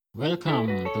Welcome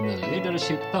to the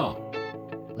Leadership Talk.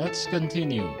 Let's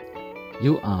continue.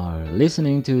 You are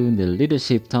listening to the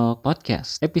Leadership Talk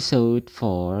podcast, episode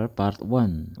 4, part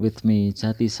 1, with me,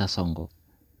 Jati Sasongko.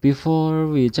 Before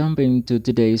we jump into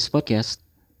today's podcast,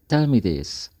 tell me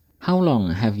this. How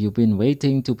long have you been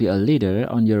waiting to be a leader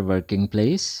on your working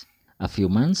place? A few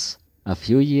months? A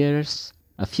few years?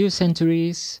 A few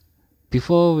centuries?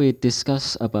 Before we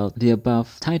discuss about the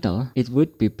above title, it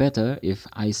would be better if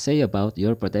I say about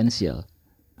your potential.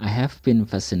 I have been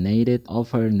fascinated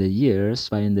over the years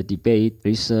by the debate,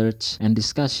 research, and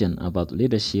discussion about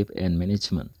leadership and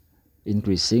management.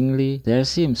 Increasingly, there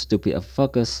seems to be a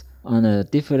focus on the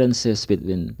differences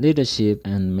between leadership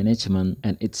and management,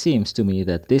 and it seems to me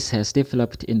that this has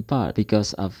developed in part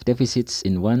because of deficits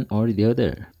in one or the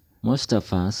other. Most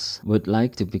of us would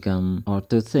like to become or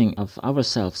to think of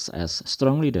ourselves as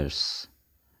strong leaders.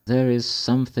 There is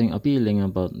something appealing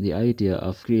about the idea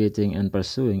of creating and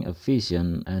pursuing a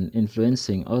vision and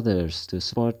influencing others to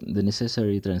support the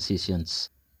necessary transitions.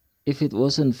 If it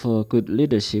wasn't for good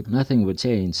leadership, nothing would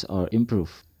change or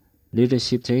improve.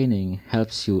 Leadership training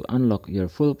helps you unlock your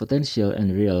full potential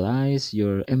and realize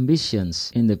your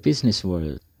ambitions in the business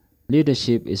world.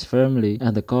 Leadership is firmly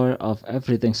at the core of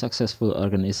everything successful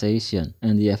organization,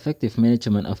 and the effective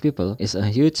management of people is a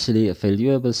hugely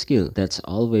valuable skill that's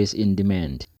always in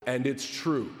demand. And it's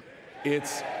true.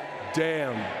 It's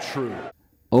damn true.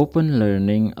 Open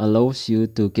learning allows you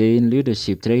to gain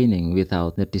leadership training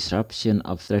without the disruption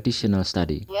of traditional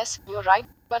study. Yes, you're right.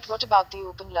 But what about the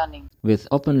open learning? With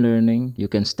open learning, you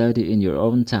can study in your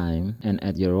own time and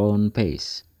at your own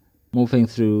pace, moving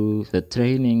through the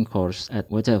training course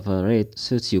at whatever rate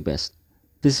suits you best.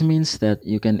 This means that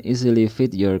you can easily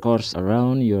fit your course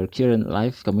around your current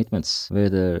life commitments,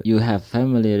 whether you have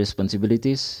family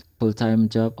responsibilities, full-time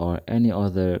job, or any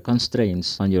other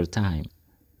constraints on your time.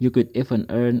 You could even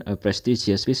earn a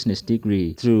prestigious business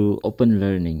degree through open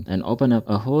learning and open up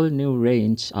a whole new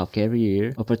range of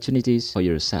career opportunities for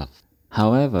yourself.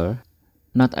 However,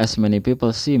 not as many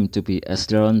people seem to be as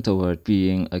drawn toward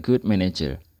being a good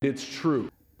manager. It's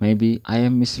true. Maybe I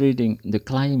am misreading the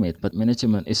climate, but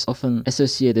management is often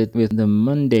associated with the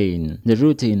mundane, the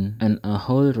routine, and a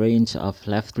whole range of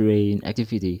left brain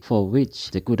activity for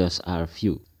which the kudos are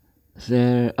few.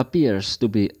 There appears to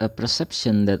be a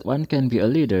perception that one can be a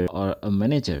leader or a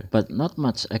manager, but not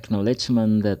much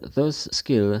acknowledgement that those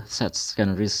skill sets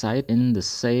can reside in the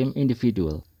same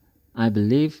individual. I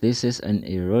believe this is an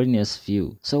erroneous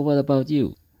view. So what about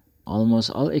you? Almost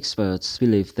all experts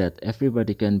believe that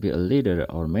everybody can be a leader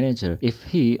or manager if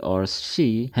he or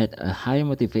she had a high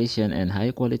motivation and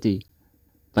high quality.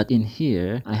 But in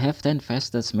here, I have 10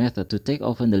 fastest methods to take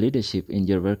over the leadership in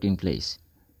your working place.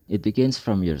 It begins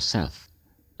from yourself.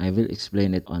 I will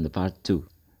explain it on the part 2.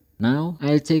 Now,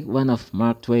 I'll take one of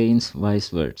Mark Twain's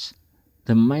wise words.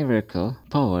 The miracle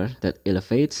power that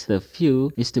elevates the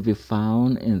few is to be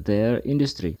found in their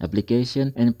industry,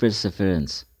 application, and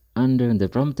perseverance, under the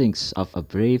promptings of a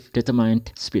brave,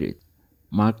 determined spirit.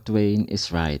 Mark Twain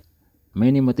is right.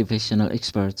 Many motivational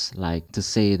experts like to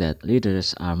say that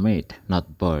leaders are made,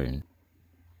 not born.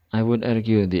 I would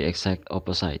argue the exact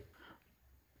opposite.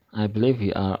 I believe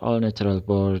we are all natural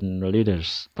born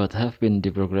leaders, but have been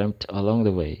deprogrammed along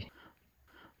the way.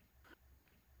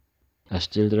 As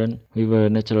children, we were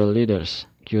natural leaders,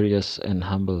 curious and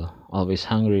humble, always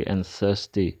hungry and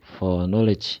thirsty for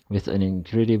knowledge. With an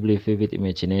incredibly vivid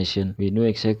imagination, we knew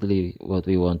exactly what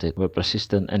we wanted, were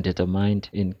persistent and determined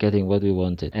in getting what we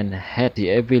wanted, and had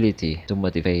the ability to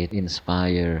motivate,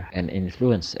 inspire, and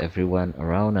influence everyone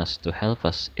around us to help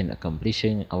us in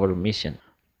accomplishing our mission.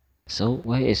 So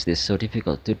why is this so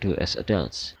difficult to do as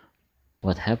adults?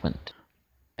 What happened?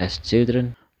 As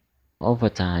children, over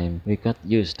time, we got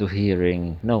used to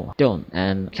hearing no, don't,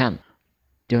 and can't.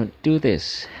 Don't do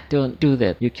this, don't do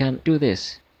that, you can't do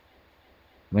this.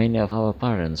 Many of our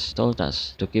parents told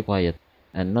us to keep quiet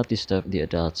and not disturb the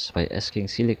adults by asking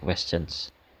silly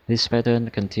questions. This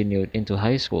pattern continued into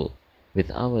high school, with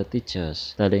our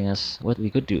teachers telling us what we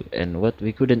could do and what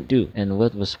we couldn't do and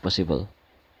what was possible.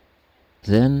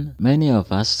 Then many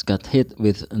of us got hit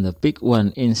with the big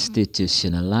one,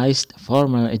 institutionalized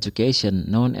formal education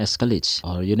known as college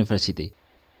or university.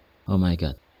 Oh my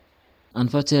god.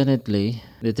 Unfortunately,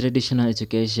 the traditional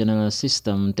educational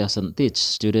system doesn't teach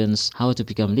students how to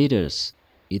become leaders.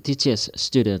 It teaches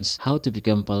students how to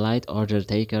become polite order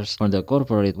takers from the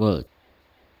corporate world,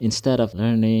 instead of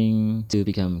learning to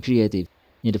become creative,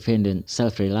 independent,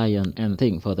 self-reliant, and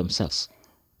think for themselves.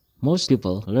 Most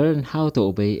people learn how to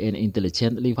obey and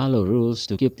intelligently follow rules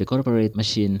to keep the corporate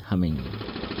machine humming.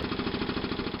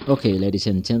 Okay, ladies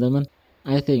and gentlemen,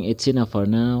 I think it's enough for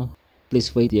now.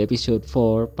 Please wait the episode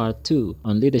 4 part 2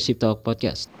 on Leadership Talk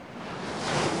podcast.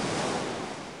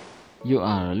 You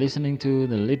are listening to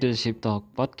the Leadership Talk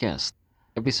podcast,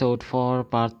 episode 4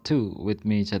 part 2 with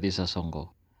me Jati Sasongko.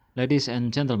 Ladies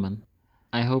and gentlemen,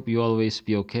 I hope you always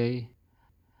be okay.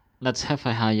 Let's have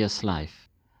a highest life.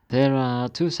 There are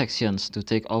 2 sections to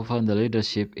take over the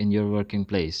leadership in your working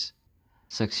place.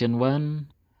 Section 1,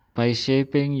 by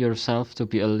shaping yourself to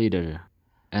be a leader.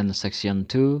 And Section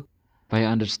 2, by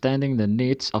understanding the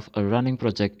needs of a running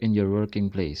project in your working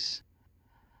place.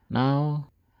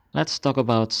 Now, let's talk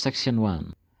about Section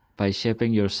 1, by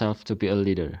shaping yourself to be a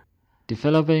leader.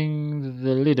 Developing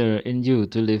the leader in you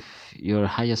to live your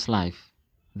highest life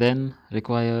then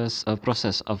requires a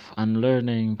process of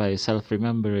unlearning by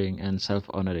self-remembering and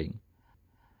self-honoring.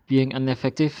 Being an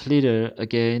effective leader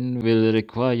again will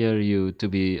require you to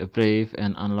be brave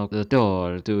and unlock the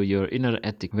door to your inner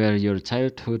attic where your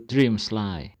childhood dreams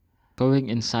lie, going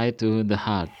inside to the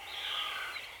heart.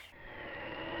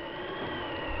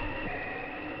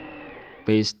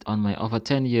 Based on my over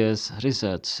 10 years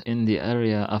research in the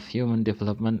area of human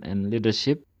development and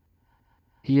leadership,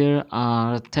 here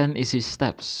are 10 easy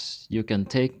steps you can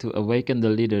take to awaken the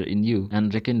leader in you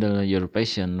and rekindle your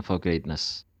passion for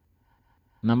greatness.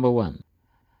 Number 1.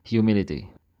 Humility.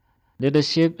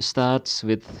 Leadership starts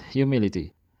with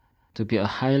humility. To be a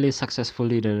highly successful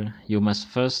leader, you must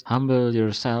first humble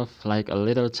yourself like a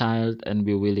little child and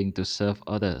be willing to serve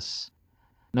others.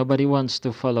 Nobody wants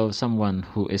to follow someone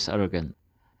who is arrogant.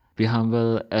 Be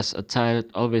humble as a child,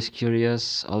 always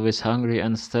curious, always hungry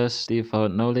and thirsty for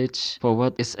knowledge, for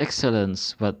what is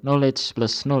excellence but knowledge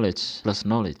plus knowledge plus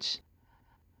knowledge.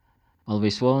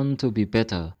 Always want to be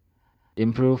better,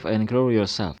 improve and grow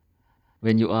yourself.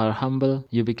 When you are humble,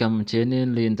 you become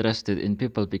genuinely interested in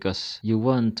people because you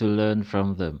want to learn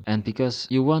from them. And because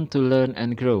you want to learn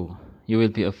and grow, you will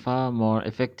be a far more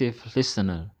effective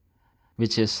listener,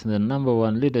 which is the number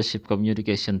 1 leadership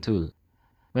communication tool.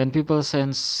 When people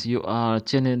sense you are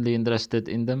genuinely interested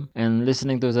in them and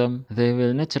listening to them, they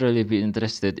will naturally be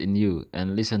interested in you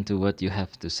and listen to what you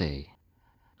have to say.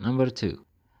 Number 2,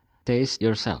 taste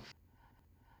yourself.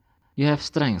 You have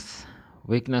strengths,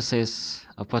 weaknesses,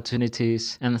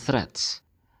 opportunities, and threats.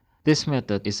 This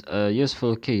method is a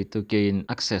useful key to gain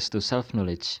access to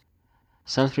self-knowledge,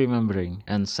 self-remembering,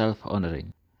 and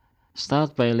self-honoring.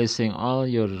 Start by listing all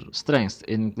your strengths,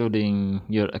 including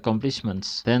your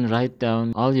accomplishments. Then write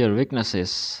down all your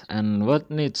weaknesses and what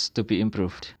needs to be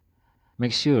improved.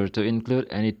 Make sure to include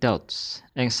any doubts,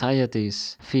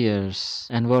 anxieties, fears,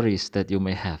 and worries that you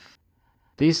may have.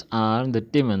 These are the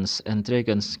demons and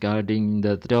dragons guarding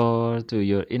the door to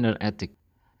your inner attic.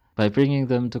 By bringing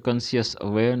them to conscious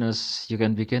awareness, you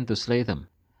can begin to slay them.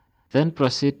 Then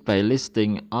proceed by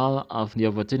listing all of the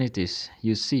opportunities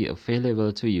you see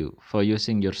available to you for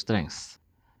using your strengths.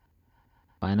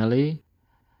 Finally,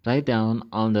 write down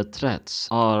all the threats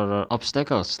or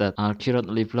obstacles that are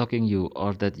currently blocking you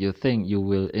or that you think you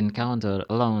will encounter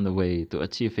along the way to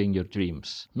achieving your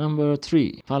dreams. Number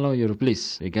 3, follow your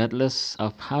bliss. Regardless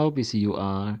of how busy you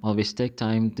are, always take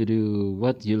time to do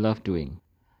what you love doing.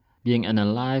 Being an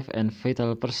alive and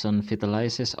vital person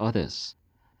vitalizes others.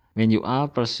 When you are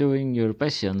pursuing your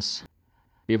passions,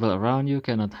 people around you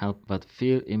cannot help but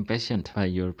feel impatient by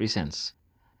your presence.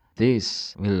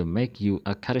 This will make you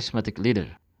a charismatic leader.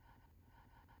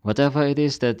 Whatever it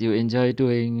is that you enjoy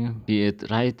doing, be it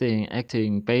writing,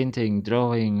 acting, painting,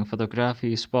 drawing,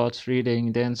 photography, sports,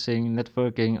 reading, dancing,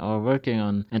 networking, or working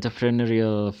on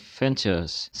entrepreneurial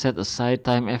ventures, set aside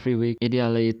time every week,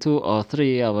 ideally 2 or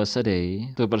 3 hours a day,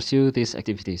 to pursue these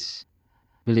activities.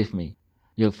 Believe me,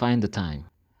 you'll find the time.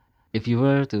 If you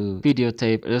were to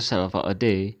videotape yourself for a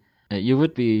day, you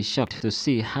would be shocked to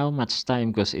see how much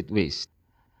time goes it waste.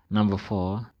 Number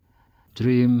 4,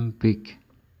 dream big.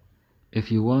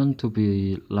 If you want to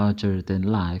be larger than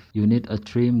life, you need a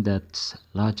dream that's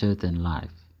larger than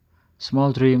life.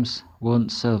 Small dreams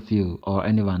won't serve you or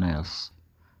anyone else.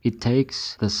 It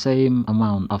takes the same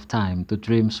amount of time to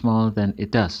dream small than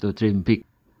it does to dream big.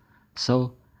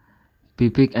 So, be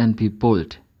big and be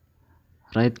bold.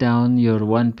 Write down your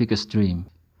one biggest dream,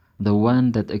 the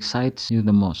one that excites you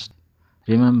the most.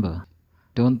 Remember,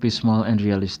 don't be small and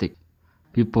realistic.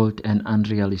 Be bold and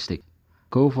unrealistic.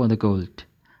 Go for the gold,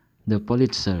 the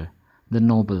Pulitzer, the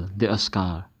Nobel, the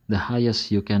Oscar, the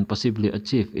highest you can possibly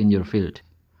achieve in your field.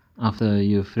 After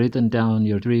you've written down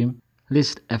your dream,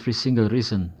 list every single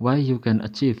reason why you can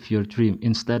achieve your dream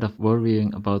instead of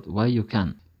worrying about why you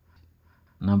can't.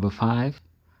 Number 5,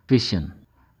 vision.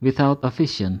 Without a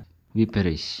vision, we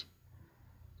perish.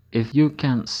 If you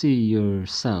can't see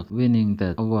yourself winning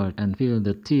that award and feel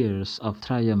the tears of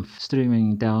triumph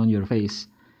streaming down your face,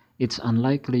 it's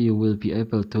unlikely you will be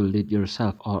able to lead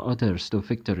yourself or others to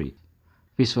victory.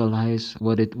 Visualize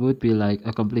what it would be like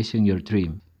accomplishing your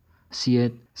dream. See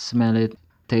it, smell it,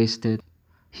 taste it,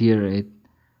 hear it,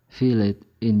 feel it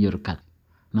in your gut.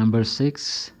 Number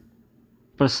 6.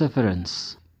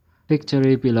 Perseverance.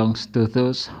 Victory belongs to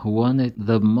those who want it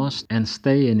the most and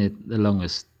stay in it the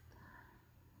longest.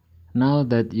 Now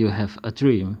that you have a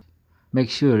dream, make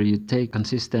sure you take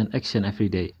consistent action every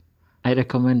day. I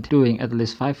recommend doing at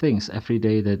least 5 things every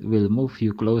day that will move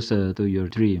you closer to your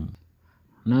dream.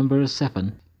 Number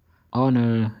 7.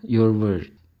 Honor your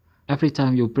word. Every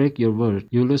time you break your word,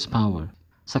 you lose power.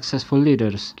 Successful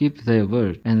leaders keep their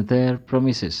word and their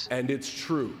promises. And it's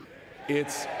true.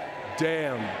 It's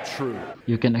damn true.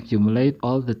 You can accumulate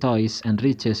all the toys and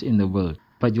riches in the world,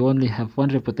 but you only have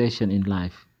one reputation in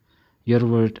life. Your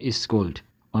word is gold.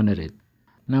 Honor it.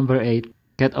 Number 8.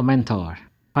 Get a mentor.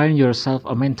 Find yourself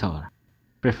a mentor,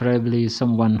 preferably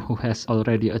someone who has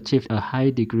already achieved a high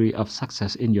degree of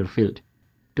success in your field.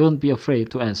 Don't be afraid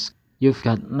to ask. You've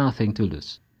got nothing to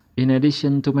lose. In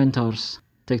addition to mentors,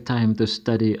 take time to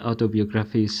study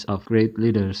autobiographies of great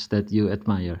leaders that you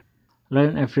admire.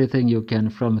 Learn everything you can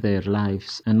from their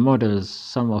lives and model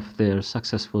some of their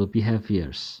successful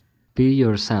behaviors. Be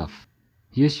yourself.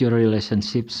 Use your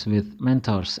relationships with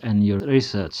mentors and your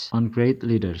research on great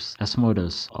leaders as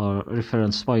models or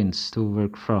reference points to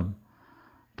work from.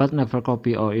 But never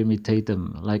copy or imitate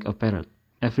them like a parrot.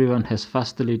 Everyone has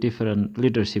vastly different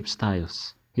leadership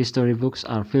styles. History books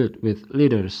are filled with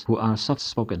leaders who are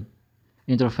soft-spoken,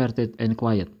 introverted and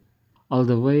quiet, all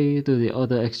the way to the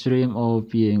other extreme of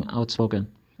being outspoken,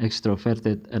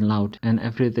 extroverted and loud, and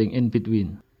everything in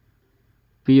between.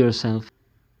 Be yourself,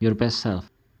 your best self,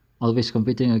 always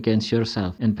competing against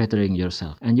yourself and bettering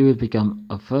yourself, and you will become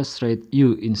a first-rate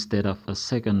you instead of a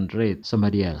second-rate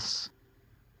somebody else.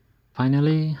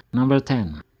 Finally, number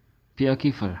 10. Be a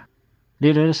giver.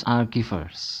 Leaders are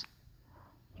givers.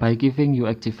 By giving, you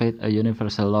activate a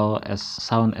universal law as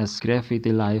sound as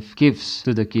gravity. Life gives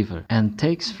to the giver and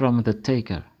takes from the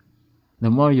taker. The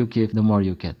more you give, the more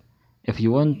you get. If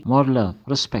you want more love,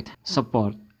 respect,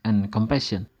 support, and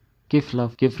compassion, give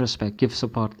love, give respect, give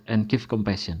support, and give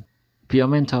compassion. Be a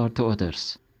mentor to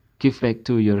others. Give back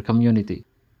to your community.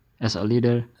 As a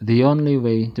leader, the only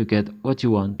way to get what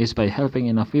you want is by helping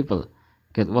enough people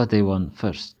get what they want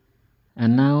first.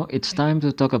 And now it's time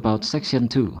to talk about section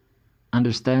 2.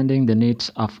 Understanding the needs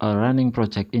of a running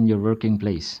project in your working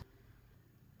place.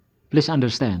 Please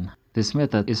understand, this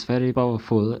method is very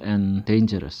powerful and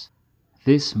dangerous.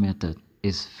 This method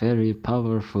is very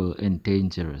powerful and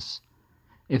dangerous.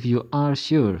 If you are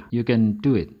sure you can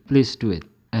do it, please do it.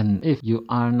 And if you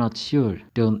are not sure,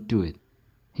 don't do it.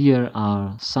 Here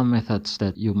are some methods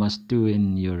that you must do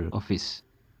in your office.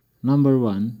 Number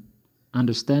 1.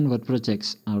 Understand what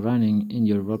projects are running in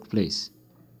your workplace.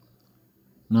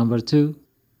 Number 2.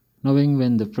 Knowing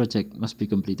when the project must be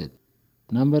completed.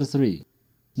 Number 3.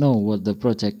 Know what the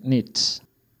project needs.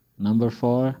 Number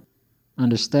 4.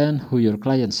 Understand who your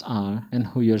clients are and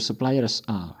who your suppliers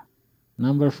are.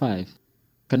 Number 5.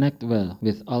 Connect well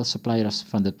with all suppliers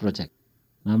from the project.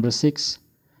 Number 6.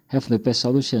 Have the best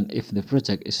solution if the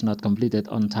project is not completed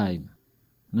on time.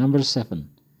 Number 7.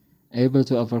 Able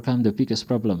to overcome the biggest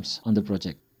problems on the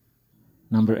project.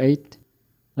 Number 8.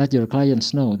 Let your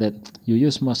clients know that you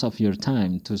use most of your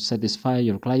time to satisfy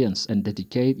your clients and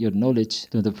dedicate your knowledge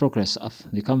to the progress of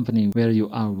the company where you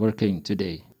are working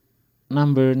today.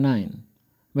 Number 9.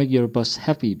 Make your boss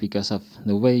happy because of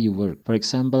the way you work. For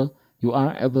example, you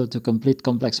are able to complete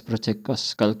complex project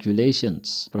cost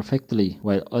calculations perfectly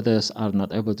while others are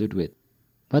not able to do it.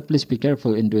 But please be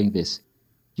careful in doing this.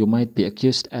 You might be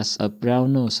accused as a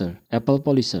brown-noser, apple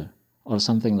polisher, or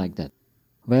something like that.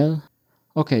 Well,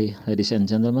 okay, ladies and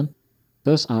gentlemen,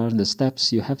 those are the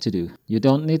steps you have to do. You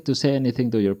don't need to say anything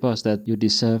to your boss that you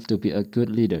deserve to be a good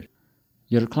leader.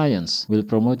 Your clients will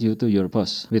promote you to your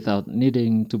boss without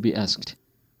needing to be asked,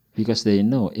 because they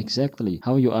know exactly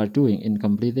how you are doing in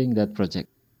completing that project.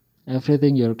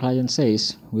 Everything your client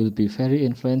says will be very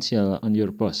influential on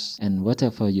your boss, and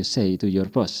whatever you say to your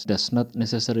boss does not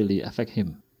necessarily affect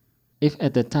him. If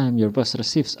at that time your boss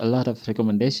receives a lot of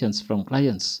recommendations from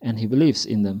clients and he believes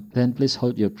in them, then please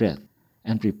hold your breath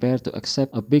and prepare to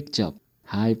accept a big job,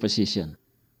 high position.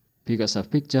 Because a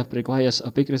big job requires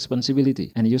a big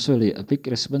responsibility, and usually a big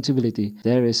responsibility,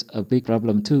 there is a big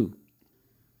problem too.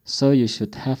 So you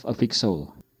should have a big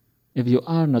soul. If you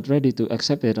are not ready to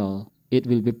accept it all, it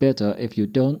will be better if you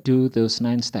don't do those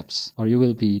 9 steps, or you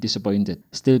will be disappointed,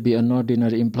 still be an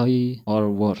ordinary employee, or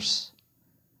worse,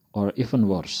 or even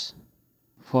worse.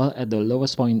 Fall at the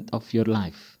lowest point of your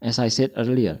life. As I said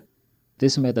earlier,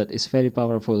 This method is very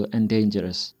powerful and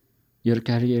dangerous. Your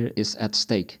career is at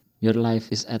stake. Your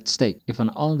life is at stake. Even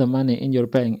all the money in your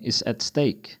bank is at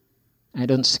stake. I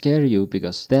don't scare you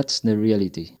because that's the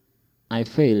reality. I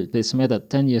failed this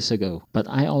method 10 years ago, but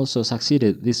I also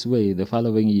succeeded this way the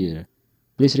following year.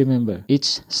 Please remember,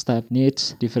 each step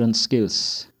needs different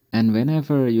skills. And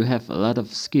whenever you have a lot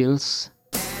of skills,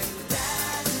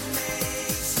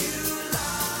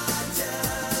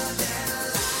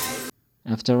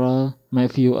 after all, my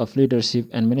view of leadership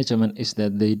and management is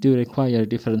that they do require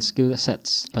different skill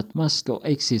sets, but must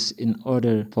coexist in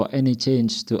order for any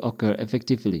change to occur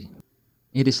effectively.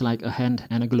 It is like a hand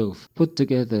and a glove. Put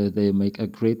together, they make a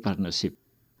great partnership.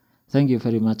 Thank you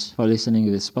very much for listening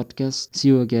to this podcast. See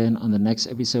you again on the next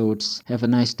episodes. Have a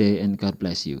nice day and God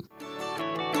bless you.